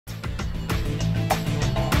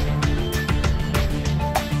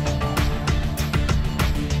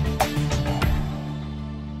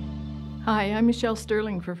Hi, I'm Michelle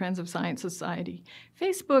Sterling for Friends of Science Society.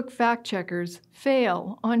 Facebook fact-checkers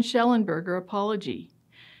fail on Shellenberger apology.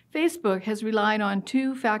 Facebook has relied on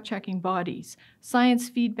two fact-checking bodies, Science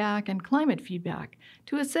Feedback and Climate Feedback,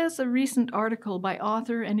 to assess a recent article by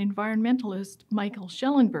author and environmentalist Michael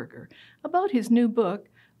Shellenberger about his new book,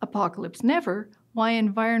 Apocalypse Never: Why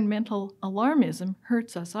Environmental Alarmism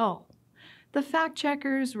Hurts Us All. The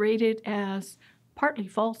fact-checkers rate it as partly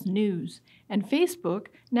false news, and Facebook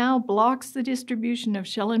now blocks the distribution of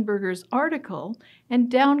Shellenberger's article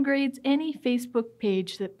and downgrades any Facebook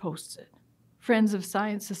page that posts it. Friends of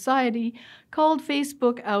Science Society called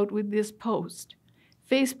Facebook out with this post.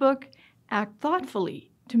 Facebook, act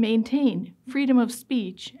thoughtfully to maintain freedom of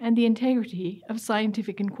speech and the integrity of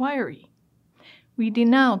scientific inquiry. We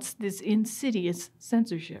denounce this insidious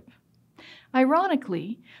censorship.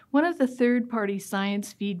 Ironically, one of the third-party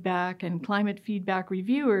science feedback and climate feedback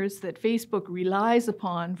reviewers that Facebook relies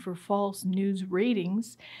upon for false news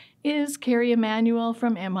ratings is Carrie Emanuel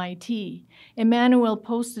from MIT. Emanuel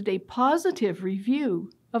posted a positive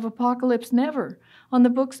review of Apocalypse Never on the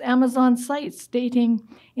book's Amazon site, stating,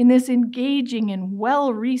 "In this engaging and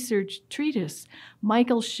well-researched treatise,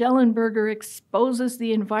 Michael Shellenberger exposes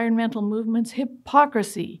the environmental movement's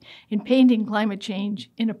hypocrisy in painting climate change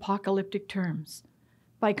in apocalyptic terms."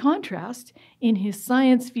 By contrast, in his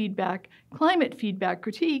science feedback, climate feedback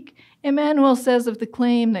critique, Emanuel says of the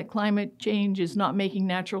claim that climate change is not making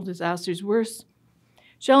natural disasters worse,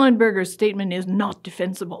 Shellenberger's statement is not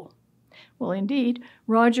defensible. Well, indeed,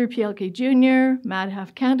 Roger Pielke Jr.,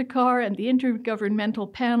 Madhav Kandekar, and the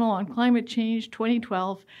Intergovernmental Panel on Climate Change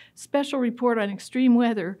 2012 Special Report on Extreme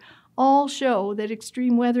Weather all show that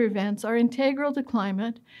extreme weather events are integral to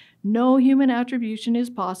climate. No human attribution is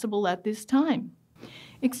possible at this time.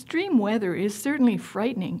 Extreme weather is certainly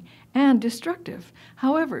frightening and destructive.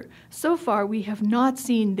 However, so far we have not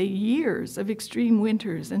seen the years of extreme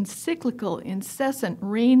winters and cyclical, incessant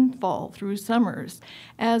rainfall through summers,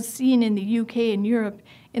 as seen in the UK and Europe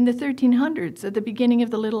in the 1300s at the beginning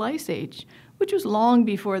of the Little Ice Age, which was long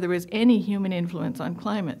before there was any human influence on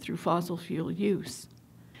climate through fossil fuel use.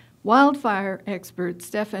 Wildfire expert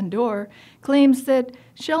Stefan Dorr claims that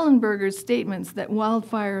Shellenberger's statements that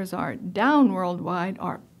wildfires are down worldwide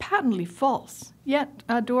are patently false. Yet,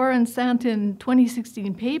 a Dorr and Santin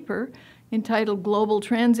 2016 paper entitled Global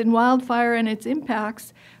Trends in Wildfire and Its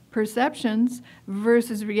Impacts, Perceptions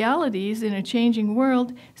versus Realities in a Changing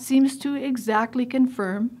World seems to exactly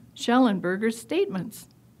confirm Shellenberger's statements.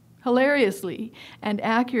 Hilariously and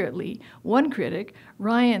accurately, one critic,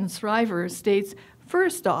 Ryan Shriver, states,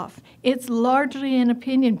 "First off, it's largely an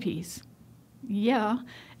opinion piece." Yeah,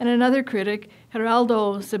 and another critic,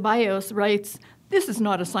 Geraldo Ceballos, writes, "This is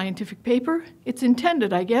not a scientific paper. It's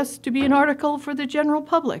intended, I guess, to be an article for the general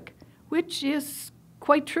public," which is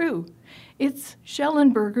quite true. It's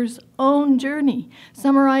Shellenberger's own journey,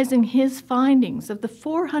 summarizing his findings of the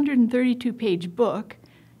 432-page book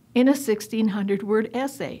in a 1,600-word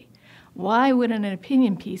essay. Why would an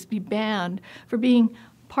opinion piece be banned for being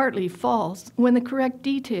partly false when the correct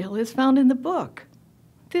detail is found in the book?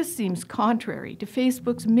 This seems contrary to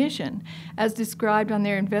Facebook's mission, as described on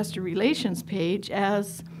their investor relations page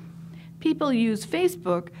as, "People use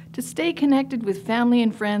Facebook to stay connected with family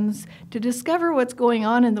and friends, to discover what's going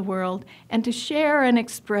on in the world, and to share and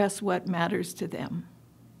express what matters to them."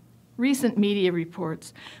 Recent media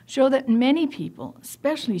reports show that many people,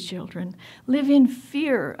 especially children, live in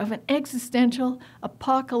fear of an existential,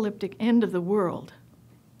 apocalyptic end of the world,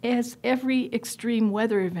 as every extreme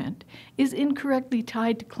weather event is incorrectly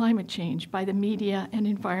tied to climate change by the media and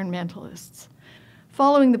environmentalists.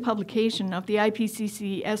 Following the publication of the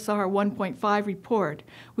IPCC SR 1.5 report,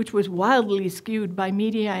 which was wildly skewed by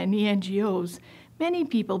media and NGOs, many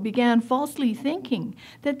people began falsely thinking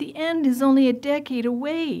that the end is only a decade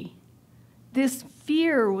away. This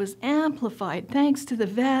fear was amplified thanks to the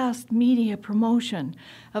vast media promotion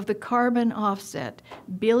of the carbon offset,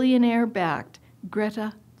 billionaire-backed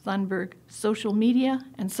Greta Thunberg social media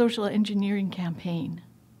and social engineering campaign,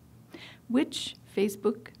 which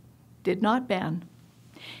Facebook did not ban.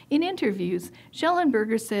 In interviews,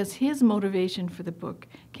 Shellenberger says his motivation for the book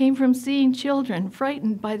came from seeing children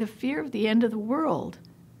frightened by the fear of the end of the world.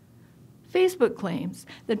 Facebook claims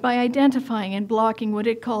that by identifying and blocking what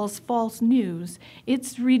it calls false news,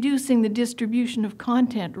 it's reducing the distribution of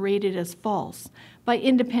content rated as false by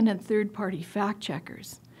independent third-party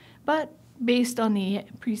fact-checkers. But based on the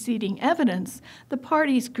preceding evidence, the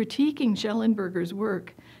parties critiquing Shellenberger's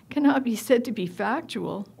work cannot be said to be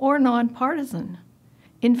factual or nonpartisan.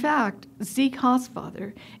 In fact, Zeke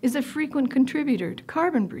Hosfather is a frequent contributor to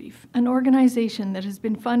Carbon Brief, an organization that has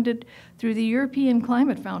been funded through the European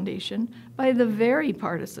Climate Foundation by the very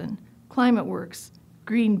partisan ClimateWorks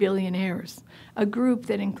Green Billionaires, a group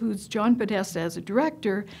that includes John Podesta as a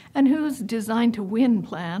director and whose Design to Win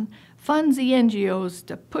plan funds the NGOs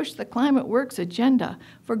to push the ClimateWorks agenda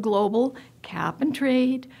for global cap and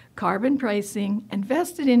trade, carbon pricing, and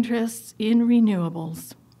vested interests in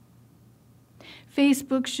renewables.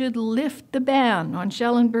 Facebook should lift the ban on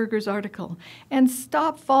Shellenberger's article and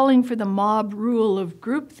stop falling for the mob rule of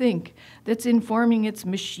groupthink that's informing its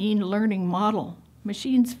machine learning model.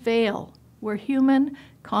 Machines fail where human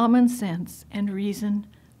common sense and reason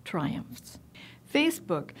triumphs.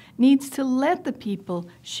 Facebook needs to let the people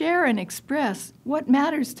share and express what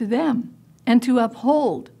matters to them and to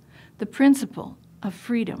uphold the principle of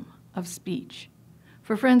freedom of speech.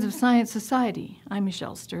 For Friends of Science Society, I'm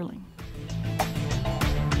Michelle Sterling.